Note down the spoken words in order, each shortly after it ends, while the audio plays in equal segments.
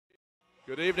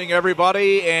Good evening,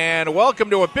 everybody, and welcome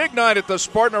to a big night at the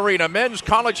Spartan Arena. Men's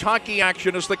college hockey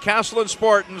action as the Castleton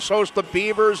Spartans host the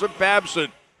Beavers of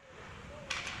Babson.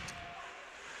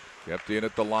 Kept in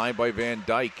at the line by Van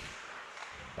Dyke.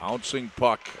 Bouncing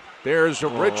puck. There's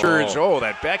Richards. Oh,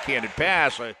 that backhanded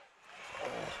pass.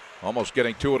 Almost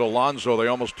getting to it, Alonzo. They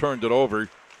almost turned it over.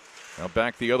 Now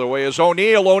back the other way is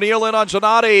O'Neill. O'Neill in on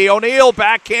Zanotti. O'Neill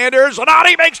backhander.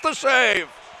 Zanotti makes the save.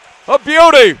 A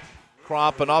beauty.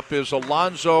 Cropping up is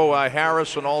Alonzo,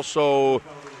 Harris, and also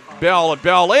Bell. And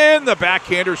Bell in. The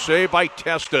backhander save by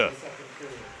Testa.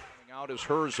 Out is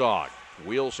Herzog.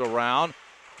 Wheels around.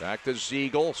 Back to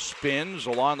Ziegel. Spins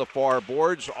along the far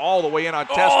boards. All the way in on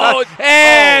Testa.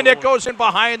 And it goes in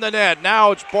behind the net.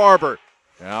 Now it's Barber.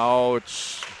 Now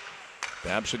it's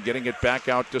Babson getting it back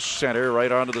out to center.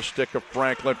 Right onto the stick of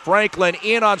Franklin. Franklin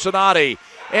in on Zanotti.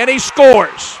 And he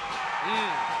scores.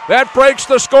 That breaks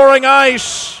the scoring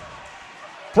ice.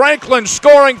 Franklin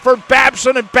scoring for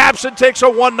Babson, and Babson takes a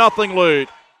 1-0 lead.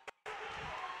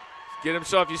 Get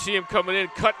himself, you see him coming in,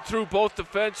 cut through both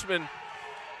defensemen,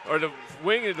 or the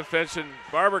wing of the defense, and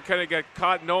Barber kind of got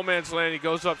caught in no man's land. He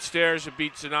goes upstairs and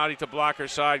beats Zanotti to blocker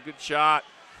side. Good shot.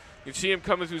 You can see him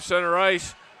coming through center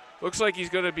ice. Looks like he's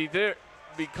going to be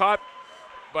caught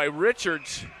by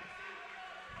Richards.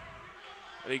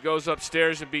 And he goes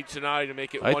upstairs and beats Zanotti to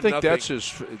make it 1-0. I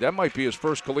think that might be his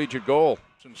first collegiate goal.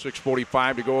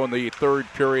 6:45 to go in the third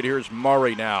period. Here's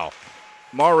Murray now.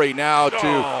 Murray now to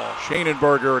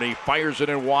Schanenberger, and he fires it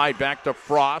in wide back to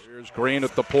Frost. Here's Green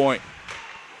at the point.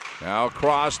 Now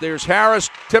cross. There's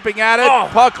Harris tipping at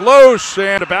it. Puck loose,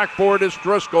 and the backboard is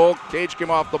Driscoll. Cage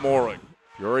came off the mooring.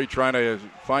 Fury trying to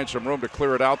find some room to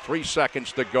clear it out. 3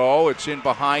 seconds to go. It's in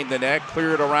behind the net.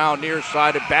 Cleared around near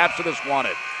side, and Babson has won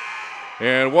it.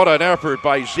 And what an effort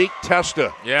by Zeke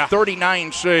Testa.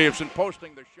 39 saves and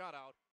posting the shutout.